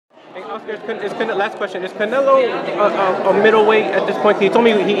Hey, Oscar, last question. Is Canelo a middleweight at this point? He told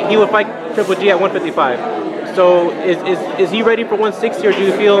me he would fight Triple G at 155. So is he ready for 160, or do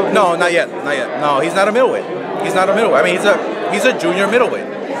you feel? No, not yet. Not yet. No, he's not a middleweight. He's not a middleweight. I mean, he's a junior middleweight.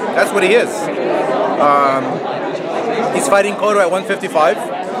 That's what he is. He's fighting Cotto at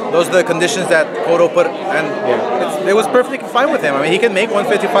 155. Those are the conditions that Cotto put, and it was perfectly fine with him. I mean, he can make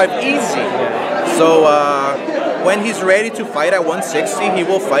 155 easy. So when he's ready to fight at 160, he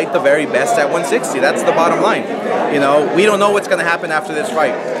will fight the very best at 160. That's the bottom line. You know, we don't know what's going to happen after this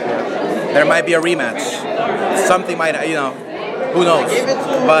fight. There might be a rematch. Something might, you know, who knows?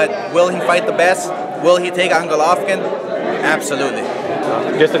 But will he fight the best? Will he take on Golovkin? Absolutely.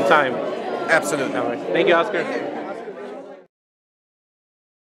 Just in time. Absolutely. Thank you, Oscar.